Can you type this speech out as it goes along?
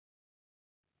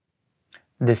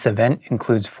This event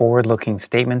includes forward-looking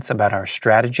statements about our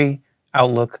strategy,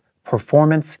 outlook,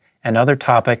 performance, and other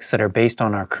topics that are based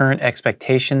on our current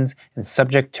expectations and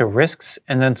subject to risks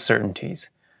and uncertainties.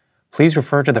 Please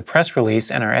refer to the press release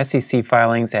and our SEC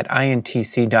filings at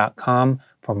intc.com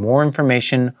for more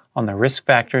information on the risk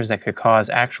factors that could cause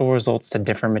actual results to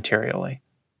differ materially.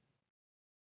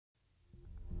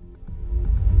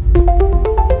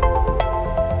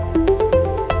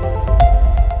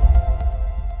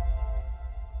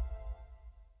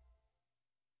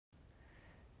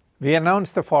 We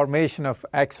announced the formation of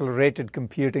Accelerated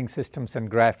Computing Systems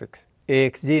and Graphics,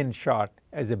 AXG in short,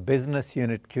 as a business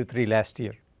unit Q3 last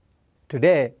year.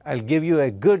 Today, I'll give you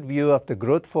a good view of the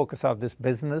growth focus of this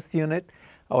business unit,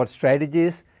 our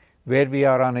strategies, where we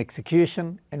are on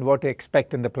execution, and what to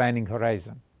expect in the planning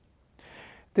horizon.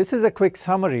 This is a quick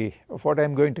summary of what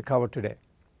I'm going to cover today.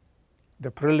 The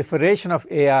proliferation of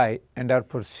AI and our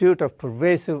pursuit of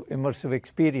pervasive immersive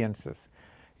experiences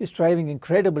is driving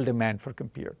incredible demand for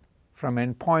compute, from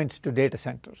endpoints to data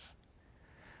centers.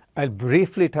 I'll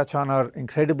briefly touch on our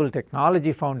incredible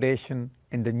technology foundation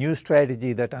and the new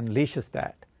strategy that unleashes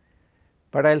that.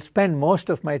 But I'll spend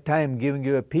most of my time giving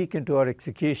you a peek into our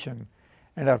execution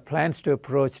and our plans to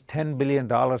approach $10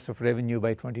 billion of revenue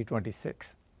by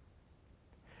 2026.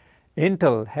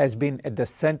 Intel has been at the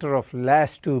center of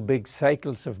last two big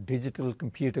cycles of digital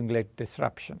computing-led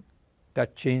disruption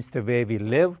that changed the way we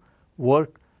live,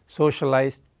 work,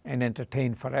 socialize, and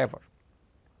entertain forever.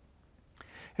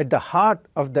 At the heart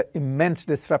of the immense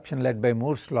disruption led by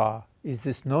Moore's Law is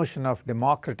this notion of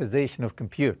democratization of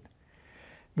compute,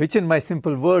 which in my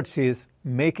simple words is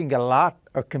making a lot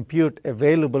of compute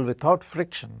available without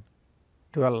friction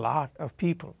to a lot of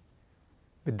people.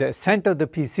 With the ascent of the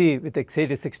PC with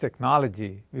x86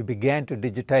 technology, we began to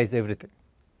digitize everything,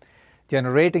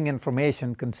 generating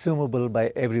information consumable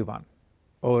by everyone,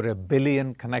 over 1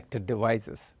 billion connected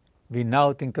devices. We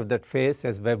now think of that phase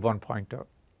as Web 1.0.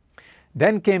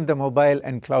 Then came the mobile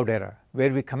and cloud era,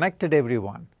 where we connected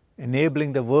everyone,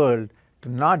 enabling the world to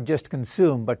not just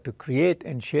consume but to create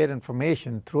and share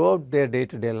information throughout their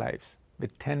day-to-day lives,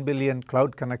 with 10 billion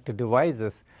cloud-connected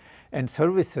devices and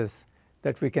services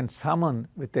that we can summon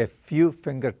with a few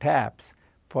finger taps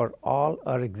for all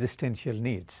our existential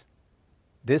needs.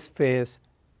 This phase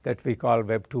that we call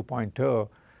Web 2.0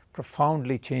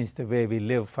 profoundly changed the way we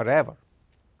live forever.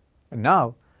 And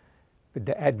now, with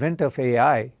the advent of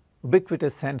AI,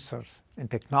 ubiquitous sensors,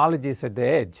 and technologies at the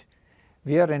edge,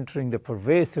 we are entering the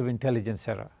pervasive intelligence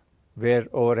era, where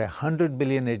over 100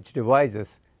 billion edge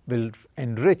devices will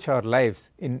enrich our lives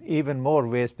in even more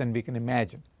ways than we can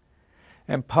imagine,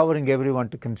 empowering everyone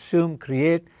to consume,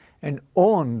 create, and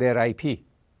own their IP.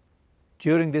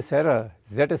 During this era,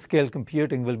 zettascale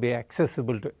computing will be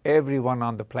accessible to everyone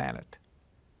on the planet.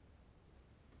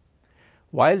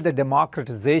 While the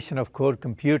democratization of core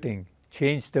computing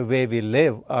changed the way we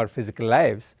live our physical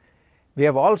lives, we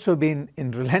have also been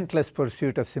in relentless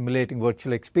pursuit of simulating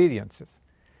virtual experiences.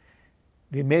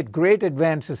 We made great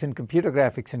advances in computer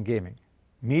graphics and gaming,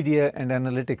 media and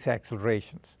analytics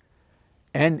accelerations,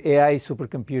 and AI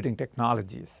supercomputing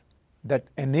technologies that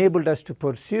enabled us to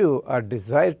pursue our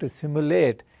desire to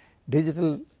simulate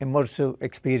digital immersive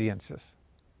experiences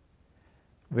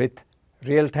with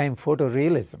real-time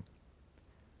photorealism,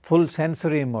 full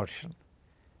sensory immersion,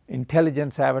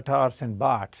 intelligence avatars and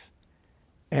bots,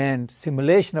 and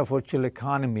simulation of virtual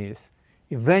economies,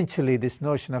 eventually this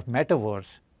notion of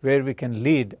metaverse, where we can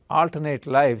lead alternate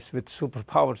lives with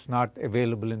superpowers not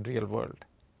available in real world.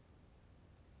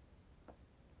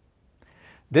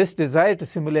 This desire to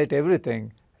simulate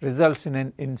everything results in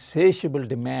an insatiable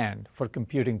demand for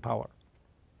computing power,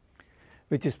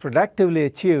 which is productively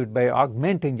achieved by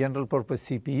augmenting general-purpose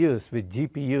CPUs with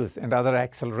GPUs and other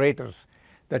accelerators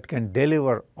that can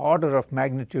deliver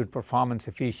order-of-magnitude performance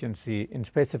efficiency in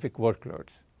specific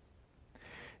workloads.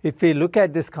 If we look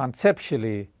at this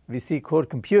conceptually, we see core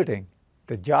computing,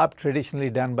 the job traditionally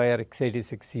done by our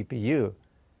x86 CPU,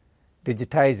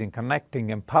 digitizing, connecting,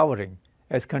 empowering,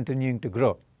 as continuing to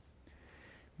grow,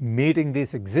 meeting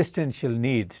these existential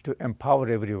needs to empower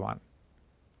everyone.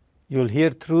 You'll hear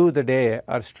through the day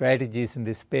our strategies in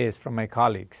this space from my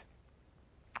colleagues.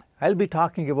 I'll be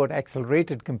talking about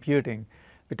accelerated computing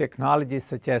with technologies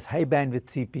such as high-bandwidth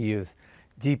CPUs,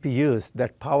 GPUs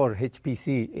that power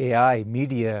HPC, AI,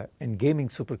 media, and gaming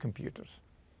supercomputers,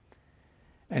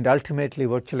 and ultimately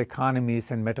virtual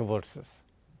economies and metaverses.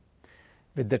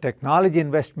 With the technology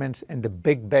investments and the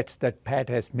big bets that Pat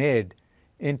has made,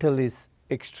 Intel is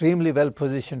extremely well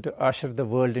positioned to usher the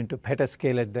world into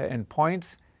petascale at the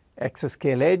endpoints,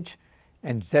 exascale edge,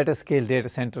 and zettascale data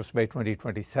centers by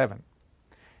 2027,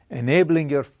 enabling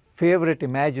your favorite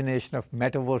imagination of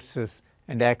metaverses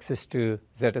and access to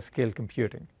zetascale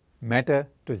computing, meta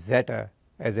to zeta,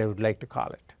 as I would like to call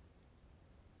it.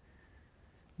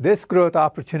 This growth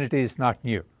opportunity is not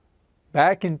new.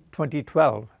 Back in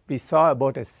 2012, we saw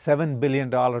about a $7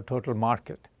 billion total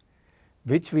market,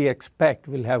 which we expect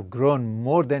will have grown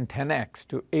more than 10x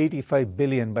to $85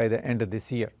 billion by the end of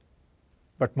this year.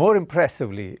 But more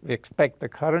impressively, we expect the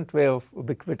current wave of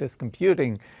ubiquitous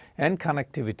computing and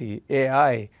connectivity,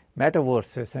 AI,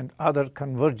 metaverses, and other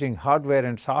converging hardware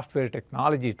and software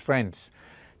technology trends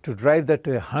to drive that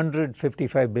to a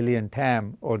 $155 billion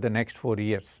TAM over the next 4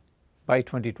 years by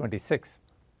 2026.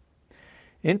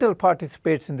 Intel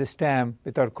participates in this TAM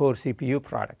with our core CPU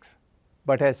products,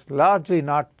 but has largely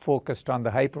not focused on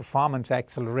the high-performance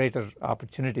accelerator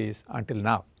opportunities until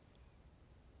now.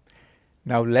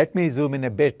 Now let me zoom in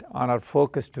a bit on our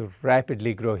focus to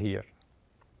rapidly grow here.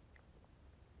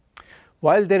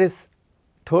 While there is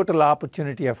total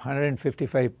opportunity of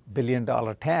 $155 billion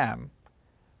TAM,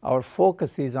 our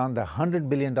focus is on the $100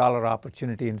 billion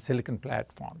opportunity in silicon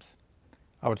platforms.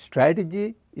 Our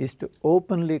strategy is to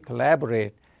openly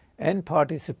collaborate and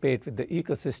participate with the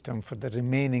ecosystem for the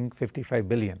remaining $55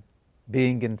 billion,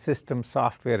 being in systems,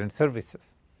 software, and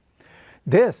services.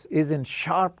 This is in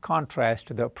sharp contrast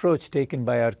to the approach taken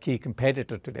by our key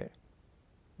competitor today.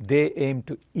 They aim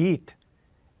to eat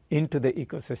into the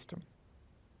ecosystem.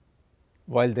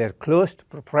 While their closed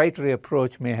proprietary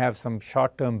approach may have some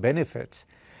short-term benefits,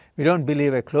 we don't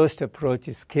believe a closed approach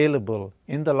is scalable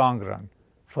in the long run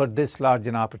for this large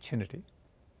an opportunity.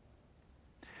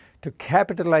 To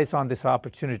capitalize on this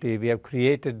opportunity, we have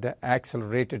created the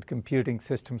Accelerated Computing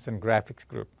Systems and Graphics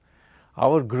Group.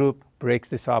 Our group breaks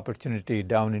this opportunity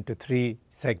down into 3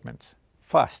 segments.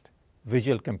 First,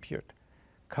 visual compute,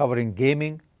 covering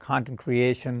gaming, content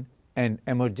creation, and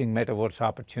emerging metaverse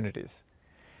opportunities,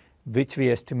 which we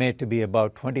estimate to be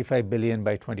about $25 billion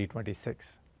by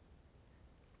 2026.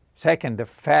 Second, the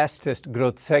fastest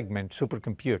growth segment,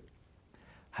 supercompute.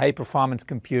 High-performance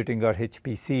computing, or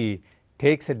HPC,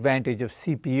 takes advantage of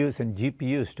CPUs and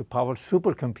GPUs to power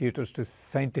supercomputers to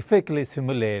scientifically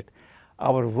simulate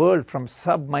our world from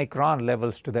sub-micron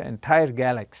levels to the entire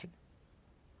galaxy.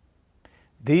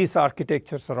 These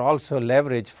architectures are also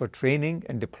leveraged for training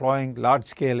and deploying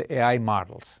large-scale AI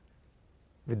models.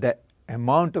 With the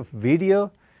amount of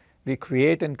video we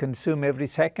create and consume every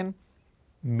second,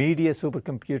 media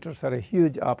supercomputers are a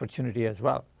huge opportunity as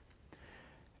well.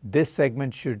 This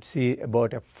segment should see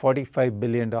about a $45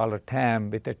 billion TAM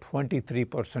with a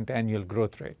 23% annual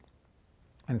growth rate.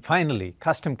 And finally,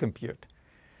 custom compute,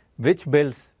 which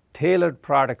builds tailored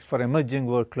products for emerging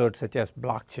workloads such as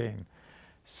blockchain,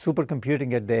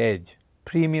 supercomputing at the edge,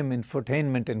 premium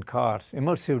infotainment in cars,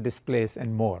 immersive displays,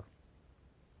 and more.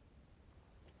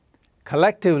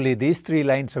 Collectively, these 3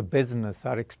 lines of business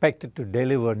are expected to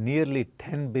deliver nearly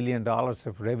 $10 billion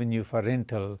of revenue for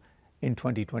Intel in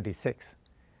 2026.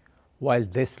 While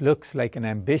this looks like an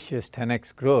ambitious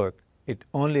 10x growth, it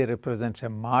only represents a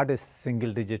modest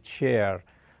single-digit share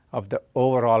of the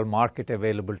overall market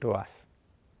available to us.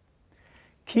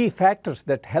 Key factors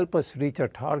that help us reach our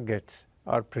targets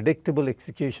are predictable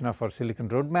execution of our silicon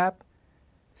roadmap,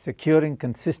 securing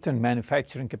consistent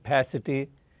manufacturing capacity,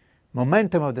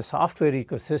 momentum of the software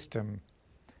ecosystem,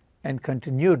 and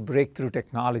continued breakthrough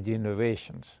technology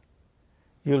innovations.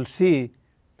 You'll see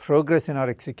progress in our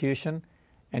execution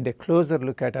and a closer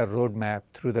look at our roadmap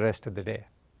through the rest of the day.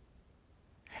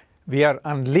 We are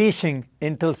unleashing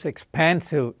Intel's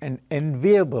expansive and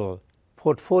enviable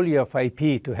portfolio of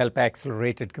IP to help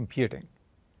accelerated computing.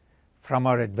 From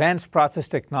our advanced process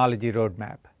technology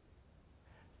roadmap,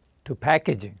 to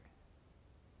packaging,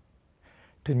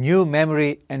 to new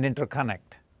memory and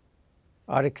interconnect,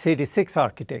 our x86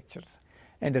 architectures,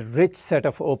 and a rich set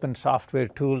of open software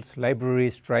tools,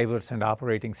 libraries, drivers, and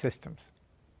operating systems.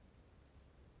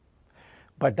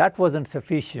 But that wasn't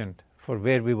sufficient for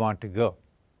where we want to go.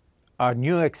 Our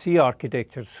new Xe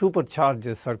architecture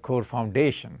supercharges our core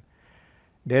foundation,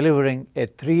 delivering a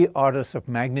 3 orders of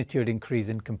magnitude increase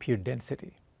in compute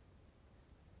density.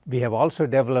 We have also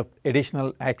developed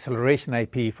additional acceleration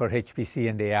IP for HPC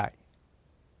and AI.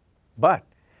 But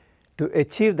to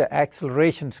achieve the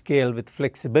acceleration scale with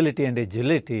flexibility and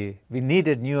agility, we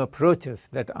needed new approaches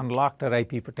that unlocked our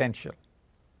IP potential.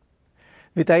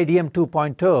 With IDM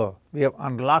 2.0, we have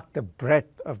unlocked the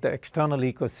breadth of the external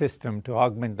ecosystem to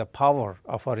augment the power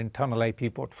of our internal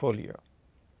IP portfolio.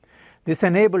 This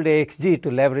enabled AXG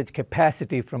to leverage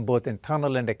capacity from both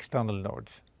internal and external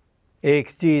nodes.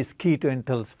 AXG is key to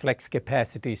Intel's flex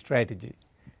capacity strategy.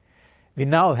 We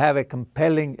now have a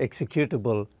compelling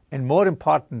executable and, more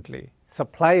importantly,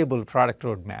 supplyable product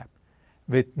roadmap,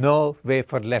 with no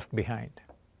wafer left behind.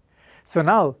 So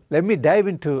now let me dive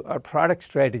into our product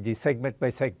strategy segment by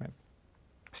segment,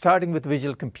 starting with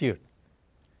visual compute.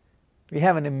 We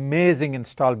have an amazing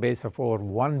install base of over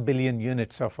 1 billion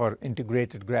units of our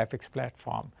integrated graphics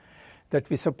platform that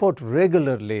we support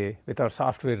regularly with our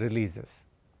software releases.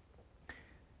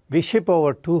 We ship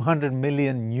over 200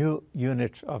 million new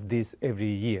units of these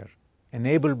every year,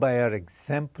 enabled by our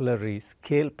exemplary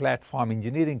scale platform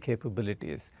engineering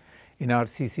capabilities in our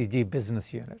CCG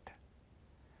business unit.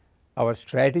 Our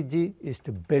strategy is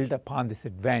to build upon this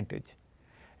advantage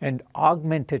and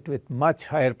augment it with much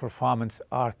higher performance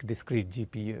ARC discrete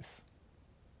GPUs.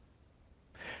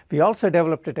 We also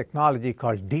developed a technology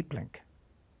called Deep Link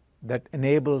that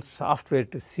enables software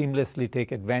to seamlessly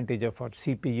take advantage of our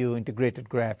CPU integrated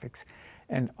graphics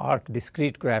and ARC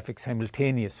discrete graphics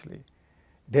simultaneously,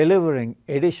 delivering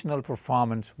additional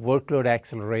performance, workload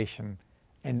acceleration,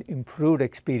 and improved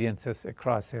experiences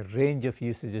across a range of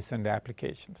usages and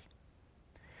applications.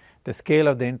 The scale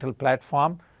of the Intel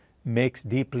platform makes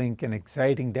Deep Link an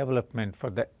exciting development for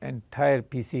the entire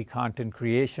PC content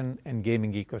creation and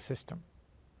gaming ecosystem.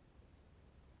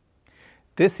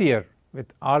 This year,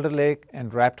 with Alder Lake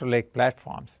and Raptor Lake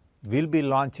platforms, we'll be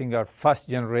launching our first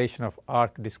generation of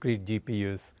ARC discrete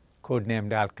GPUs,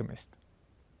 codenamed Alchemist.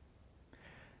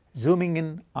 Zooming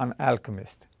in on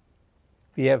Alchemist,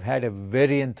 we have had a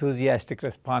very enthusiastic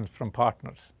response from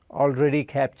partners, already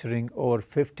capturing over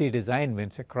 50 design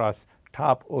wins across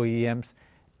top OEMs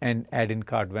and add-in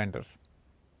card vendors.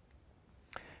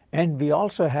 And we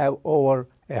also have over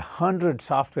 100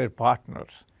 software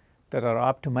partners that are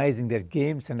optimizing their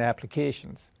games and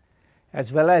applications,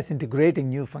 as well as integrating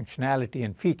new functionality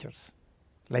and features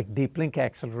like Deep Link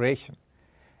acceleration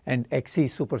and XE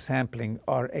supersampling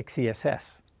or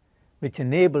XeSS, which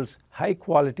enables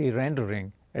high-quality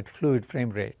rendering at fluid frame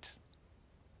rates.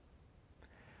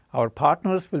 Our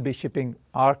partners will be shipping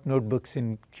ARC notebooks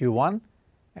in Q1,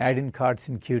 add-in cards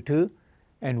in Q2,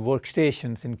 and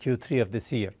workstations in Q3 of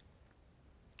this year.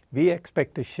 We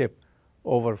expect to ship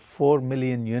over 4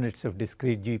 million units of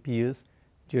discrete GPUs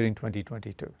during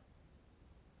 2022.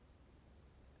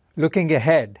 Looking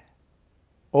ahead,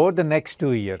 over the next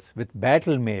 2 years with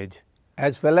Battle Mage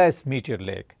as well as Meteor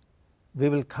Lake, we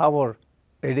will cover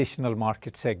additional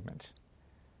market segments,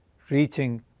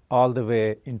 reaching all the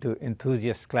way into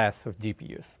enthusiast class of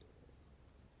GPUs.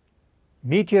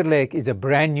 Meteor Lake is a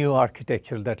brand new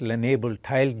architecture that will enable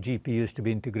tiled GPUs to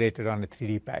be integrated on a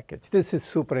 3D package. This is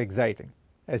super exciting,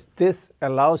 as this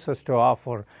allows us to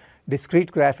offer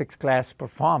discrete graphics class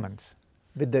performance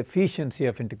with the efficiency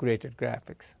of integrated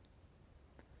graphics.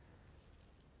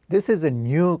 This is a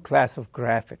new class of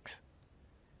graphics.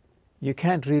 You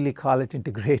can't really call it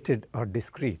integrated or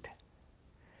discrete.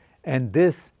 And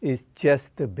this is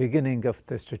just the beginning of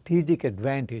the strategic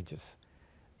advantages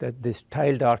that this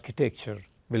tiled architecture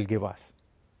will give us.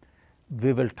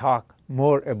 We will talk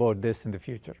more about this in the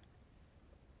future.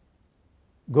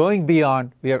 Going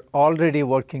beyond, we are already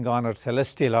working on our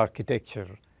Celestial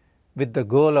architecture with the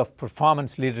goal of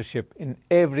performance leadership in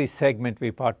every segment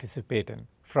we participate in,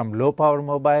 from low-power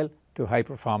mobile to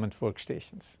high-performance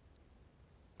workstations.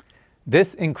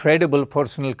 This incredible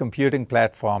personal computing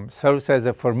platform serves as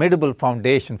a formidable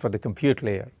foundation for the compute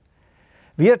layer.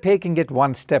 We are taking it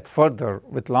one step further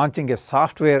with launching a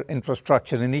software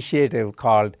infrastructure initiative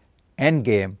called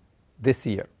Endgame this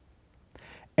year.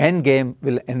 Endgame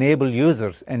will enable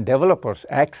users and developers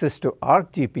access to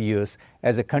ARC GPUs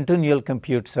as a continual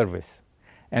compute service,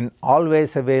 an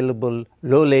always available,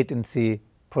 low latency,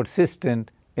 persistent,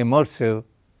 immersive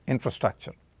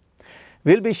infrastructure.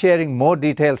 We'll be sharing more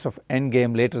details of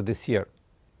Endgame later this year.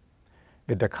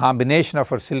 With the combination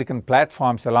of our silicon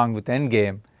platforms along with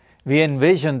Endgame, we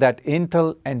envision that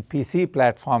Intel and PC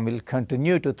platform will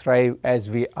continue to thrive as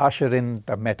we usher in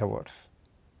the metaverse.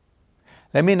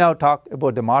 Let me now talk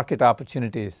about the market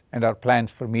opportunities and our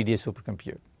plans for media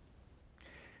supercompute.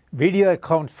 Video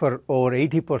accounts for over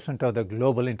 80% of the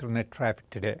global internet traffic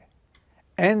today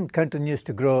and continues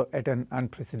to grow at an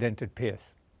unprecedented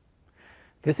pace.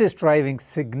 This is driving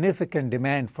significant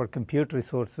demand for compute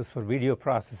resources for video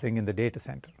processing in the data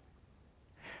center.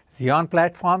 Xeon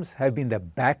platforms have been the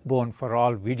backbone for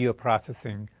all video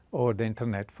processing over the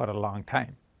internet for a long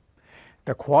time.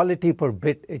 The quality per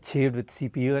bit achieved with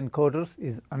CPU encoders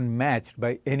is unmatched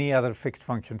by any other fixed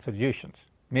function solutions,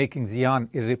 making Xeon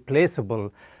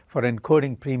irreplaceable for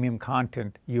encoding premium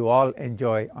content you all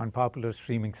enjoy on popular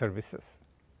streaming services.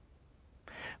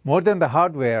 More than the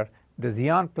hardware, the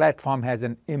Xeon platform has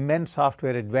an immense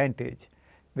software advantage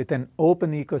with an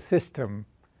open ecosystem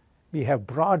We have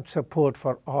broad support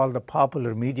for all the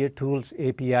popular media tools,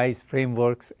 APIs,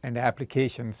 frameworks, and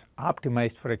applications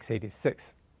optimized for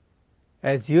x86.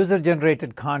 As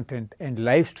user-generated content and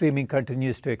live streaming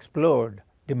continues to explode,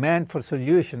 demand for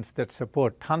solutions that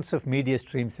support tons of media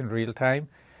streams in real time,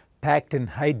 packed in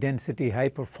high-density,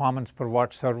 high-performance per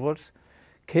watt servers,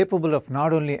 capable of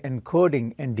not only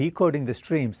encoding and decoding the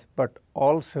streams, but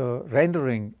also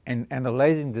rendering and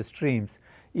analyzing the streams,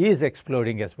 is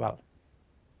exploding as well.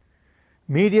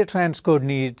 Media transcode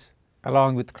needs,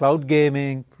 along with cloud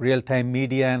gaming, real-time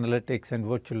media analytics, and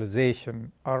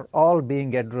virtualization, are all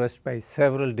being addressed by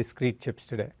several discrete chips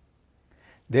today.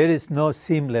 There is no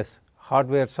seamless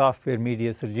hardware-software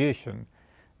media solution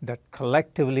that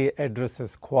collectively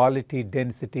addresses quality,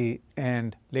 density,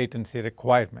 and latency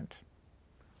requirements.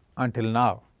 Until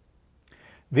now.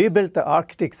 We built the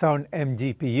Architect Sound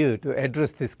MGPU to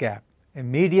address this gap, a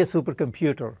media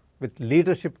supercomputer with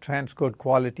leadership transcode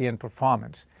quality and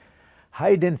performance,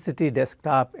 high-density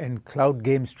desktop and cloud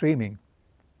game streaming,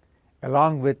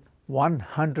 along with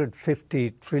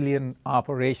 150 trillion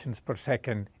operations per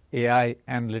second AI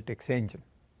analytics engine.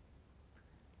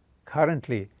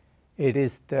 Currently, it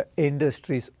is the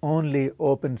industry's only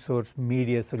open-source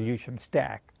media solution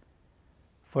stack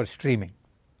for streaming,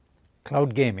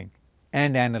 cloud gaming,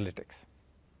 and analytics.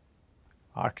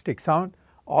 Architect Sound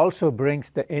also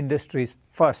brings the industry's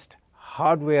first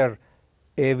hardware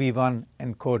AV1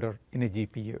 encoder in a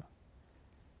GPU,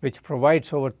 which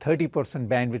provides over 30%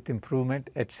 bandwidth improvement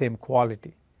at same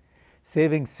quality,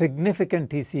 saving significant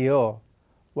TCO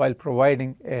while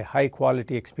providing a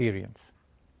high-quality experience.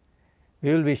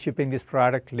 We will be shipping this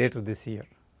product later this year.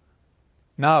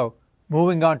 Now,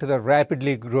 moving on to the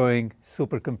rapidly growing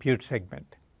supercompute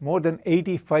segment. More than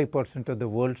 85% of the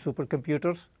world's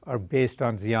supercomputers are based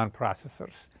on Xeon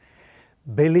processors.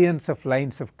 Billions of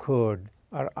lines of code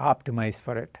are optimized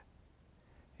for it,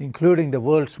 including the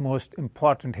world's most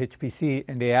important HPC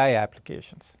and AI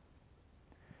applications.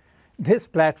 This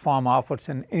platform offers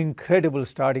an incredible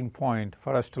starting point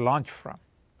for us to launch from.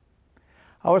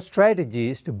 Our strategy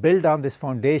is to build on this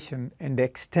foundation and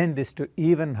extend this to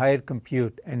even higher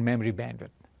compute and memory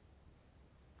bandwidth.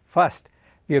 First,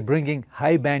 we are bringing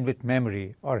high bandwidth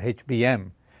memory, or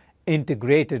HBM,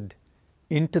 integrated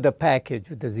into the package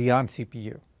with the Xeon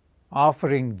CPU,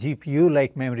 offering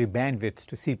GPU-like memory bandwidths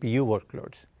to CPU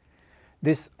workloads.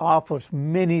 This offers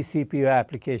many CPU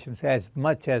applications as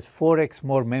much as 4x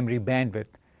more memory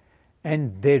bandwidth,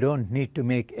 and they don't need to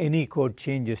make any code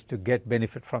changes to get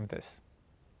benefit from this.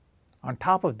 On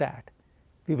top of that,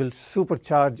 we will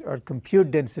supercharge our compute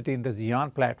density in the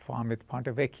Xeon platform with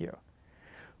Ponte Vecchio,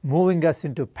 moving us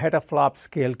into petaflop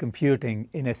scale computing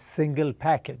in a single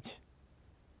package.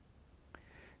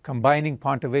 Combining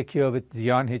Ponte Vecchio with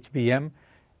Xeon HBM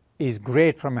is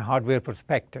great from a hardware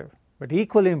perspective, but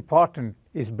equally important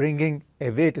is bringing a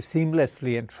way to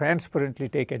seamlessly and transparently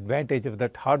take advantage of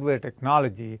that hardware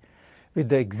technology with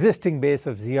the existing base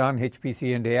of Xeon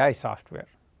HPC and AI software.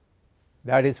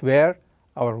 That is where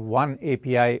our One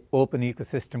API open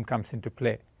ecosystem comes into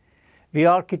play. We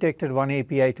architected One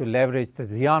API to leverage the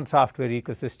Xeon software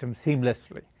ecosystem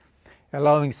seamlessly,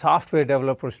 allowing software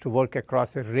developers to work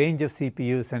across a range of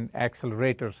CPUs and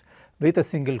accelerators with a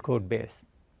single code base.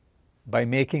 By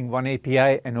making One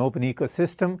API an open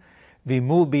ecosystem, we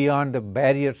move beyond the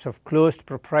barriers of closed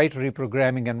proprietary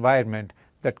programming environment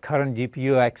that current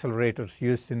GPU accelerators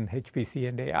use in HPC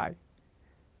and AI.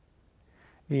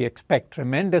 We expect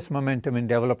tremendous momentum in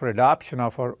developer adoption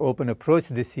of our open approach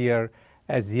this year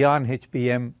as Xeon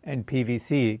HBM and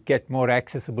PVC get more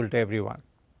accessible to everyone.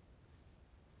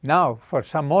 Now, for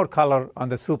some more color on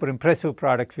the super impressive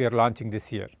products we are launching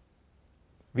this year.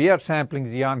 We are sampling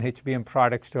Xeon HBM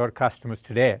products to our customers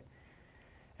today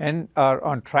and are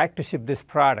on track to ship this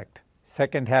product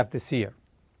second half this year.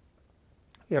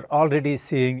 We are already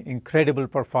seeing incredible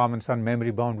performance on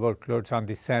memory-bound workloads on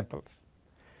these samples.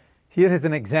 Here is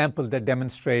an example that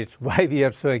demonstrates why we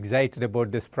are so excited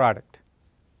about this product.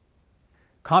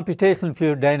 Computational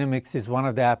fluid dynamics is one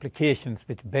of the applications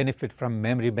which benefit from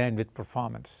memory bandwidth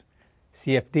performance.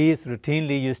 CFD is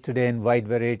routinely used today in a wide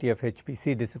variety of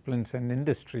HPC disciplines and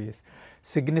industries,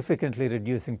 significantly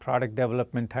reducing product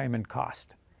development time and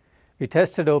cost. We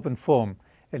tested OpenFOAM,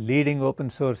 a leading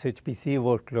open-source HPC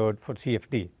workload for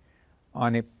CFD,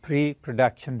 on a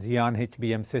pre-production Xeon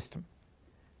HBM system.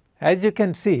 As you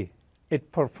can see,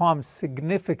 it performs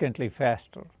significantly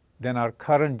faster than our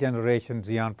current generation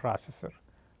Xeon processor,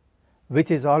 which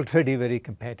is already very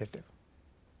competitive.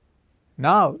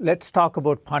 Now, let's talk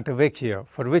about Ponte Vecchio,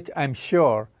 for which I'm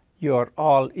sure you are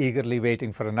all eagerly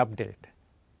waiting for an update.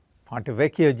 Ponte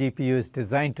Vecchio GPU is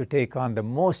designed to take on the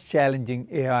most challenging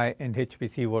AI and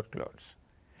HPC workloads.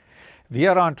 We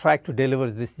are on track to deliver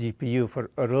this GPU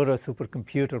for Aurora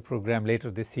supercomputer program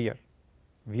later this year.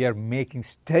 We are making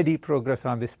steady progress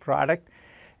on this product,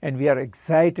 and we are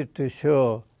excited to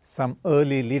show some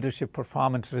early leadership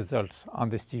performance results on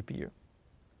this GPU.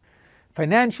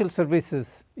 Financial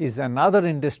services is another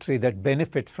industry that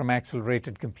benefits from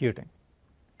accelerated computing.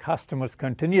 Customers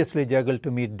continuously juggle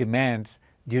to meet demands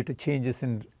due to changes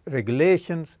in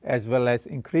regulations as well as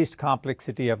increased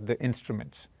complexity of the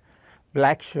instruments.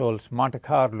 Black-Scholes, Monte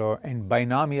Carlo, and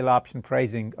binomial option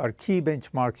pricing are key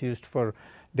benchmarks used for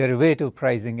derivative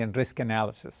pricing and risk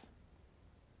analysis.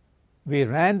 We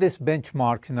ran these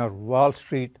benchmarks in our Wall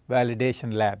Street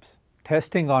validation labs,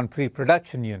 testing on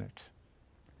pre-production units,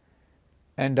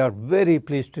 and are very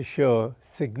pleased to show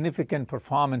significant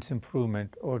performance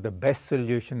improvement over the best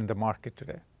solution in the market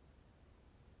today.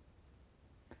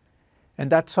 And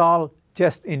that's all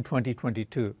just in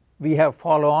 2022. We have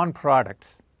follow-on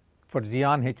products for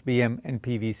Xeon HBM and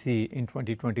PVC in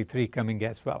 2023 coming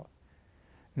as well.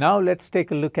 Now let's take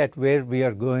a look at where we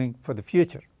are going for the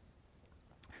future.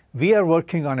 We are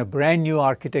working on a brand new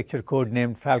architecture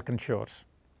codenamed Falcon Shores.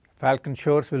 Falcon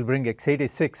Shores will bring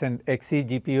x86 and Xe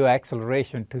GPU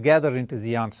acceleration together into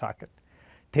Xeon socket,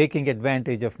 taking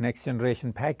advantage of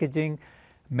next-generation packaging,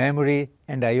 memory,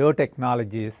 and I/O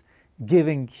technologies,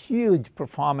 giving huge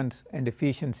performance and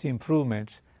efficiency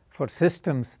improvements for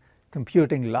systems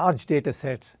computing large data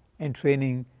sets and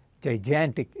training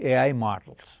gigantic AI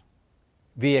models.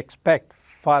 We expect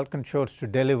Falcon Shores to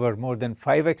deliver more than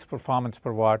 5x performance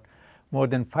per watt, more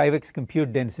than 5x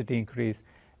compute density increase,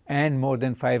 and more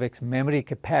than 5x memory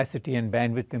capacity and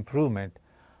bandwidth improvement,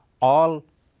 all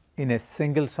in a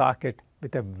single socket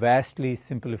with a vastly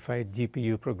simplified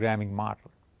GPU programming model.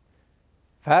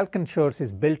 Falcon Shores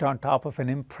is built on top of an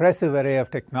impressive array of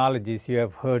technologies you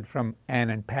have heard from Ann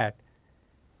and Pat,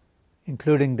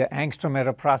 including the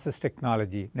Angstrom-era process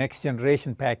technology,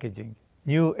 next-generation packaging,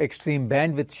 new extreme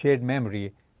bandwidth shared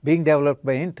memory being developed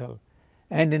by Intel,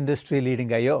 and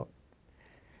industry-leading I/O.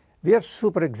 We are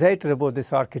super excited about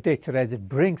this architecture as it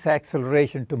brings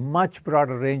acceleration to much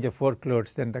broader range of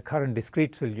workloads than the current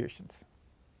discrete solutions.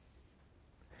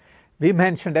 We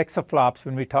mentioned exaflops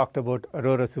when we talked about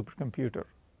Aurora supercomputer,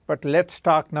 but let's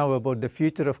talk now about the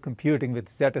future of computing with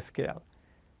zettascale,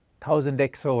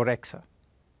 1000x over exa.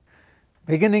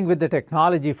 Beginning with the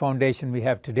technology foundation we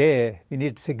have today, we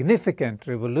need significant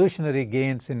revolutionary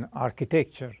gains in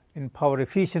architecture, in power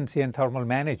efficiency and thermal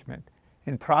management,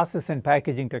 in process and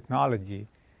packaging technology,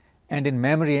 and in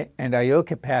memory and I/O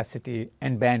capacity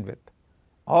and bandwidth,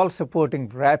 all supporting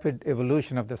rapid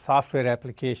evolution of the software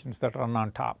applications that run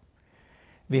on top.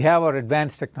 We have our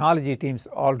advanced technology teams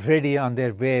already on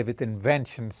their way with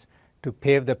inventions to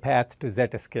pave the path to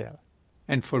zettascale.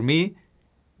 And for me,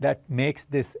 that makes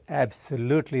this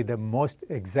absolutely the most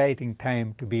exciting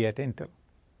time to be at Intel.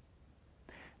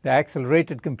 The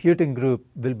Accelerated Computing Group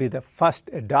will be the first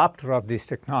adopter of these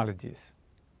technologies.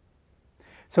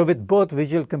 So with both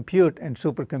visual compute and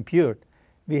supercompute,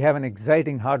 we have an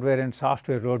exciting hardware and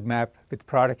software roadmap with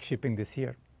product shipping this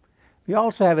year. We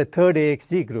also have a third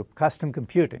AXG group, custom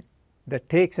computing, that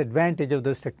takes advantage of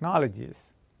those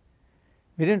technologies.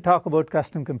 We didn't talk about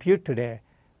custom compute today,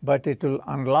 but it will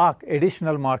unlock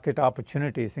additional market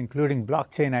opportunities, including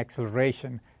blockchain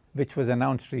acceleration, which was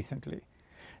announced recently.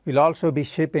 We'll also be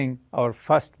shipping our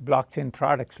first blockchain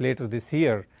products later this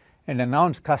year and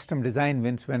announce custom design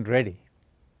wins when ready.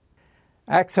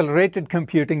 Accelerated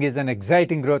computing is an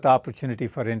exciting growth opportunity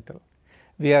for Intel.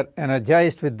 We are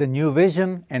energized with the new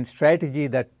vision and strategy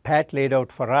that Pat laid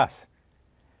out for us,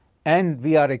 and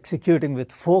we are executing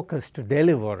with focus to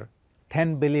deliver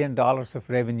 $10 billion of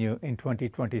revenue in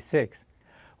 2026,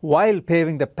 while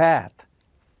paving the path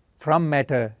from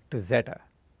Meta to Zeta.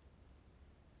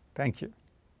 Thank you.